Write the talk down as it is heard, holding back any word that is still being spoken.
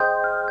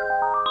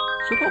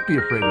So don't be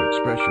afraid to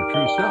express your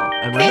true self.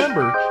 And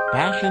remember,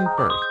 fashion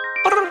first.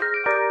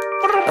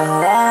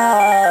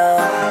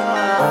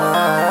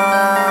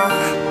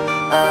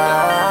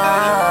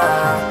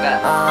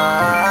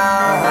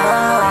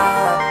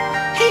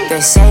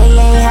 They say you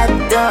ain't had to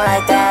do it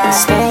like that.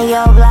 Spinning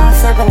your block,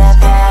 flipping that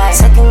pack.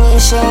 Second year,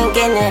 she ain't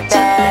getting it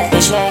back.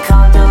 Bitch, you ain't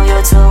come through, you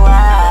too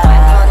wild.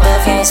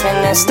 If you ain't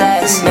spinning the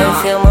stacks, make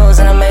few moves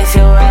and I make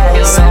few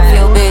racks. So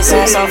few beats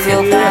and so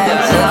few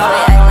packs. Nigga,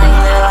 act like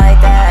you live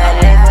like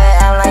that. Nigga,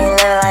 act like you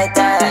live like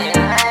that.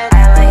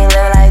 Act like you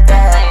live like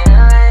that.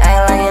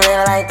 Act like you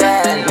live like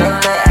that.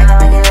 Nigga, act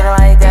like you live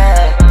like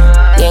that.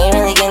 You ain't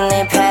really getting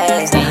it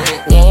past.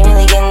 You ain't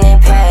really getting it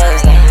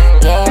past.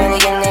 You ain't really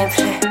getting it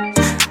past.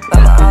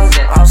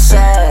 I'm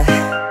sad,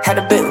 had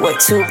a bit way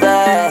too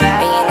bad.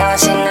 And you know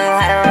she knew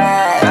how to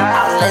rap.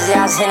 I was lazy,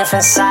 I was hitting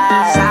from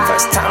side.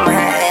 First time I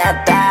had it, I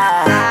died.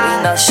 You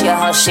know she a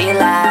hoe, she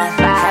lied.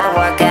 Had to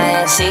work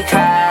out and she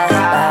cried.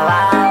 Like, wow,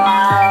 wow,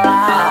 wow,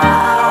 wow, wow,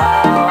 wow.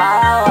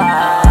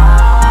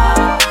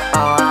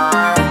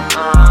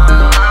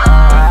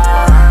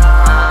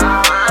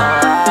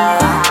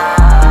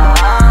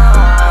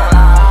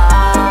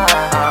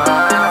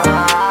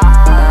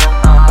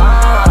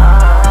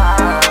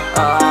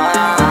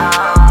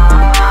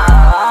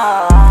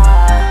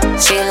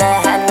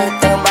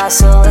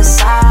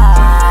 Suicide.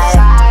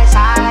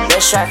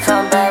 Bitch, I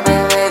come back,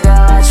 baby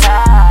girl, I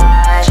try.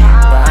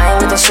 But I ain't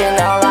with that shit,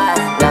 no lie,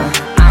 no.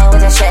 I ain't with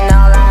that shit, no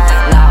lie,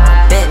 no.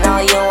 Bitch, no,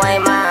 you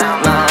ain't mine,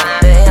 no.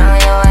 Bitch, no,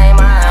 you ain't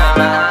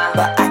mine, no.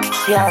 But I can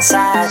keep you on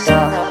side,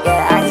 though.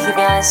 Yeah, I can keep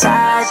you on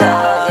side,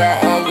 though.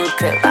 Yeah, and you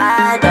could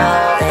ride, though.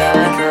 Yeah,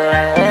 we could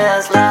ride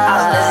real slow. I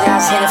was lazy,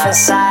 I was hitting from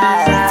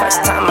side.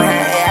 First time I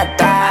had it, I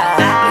died.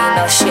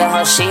 You know she a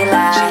hoe, she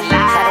lied.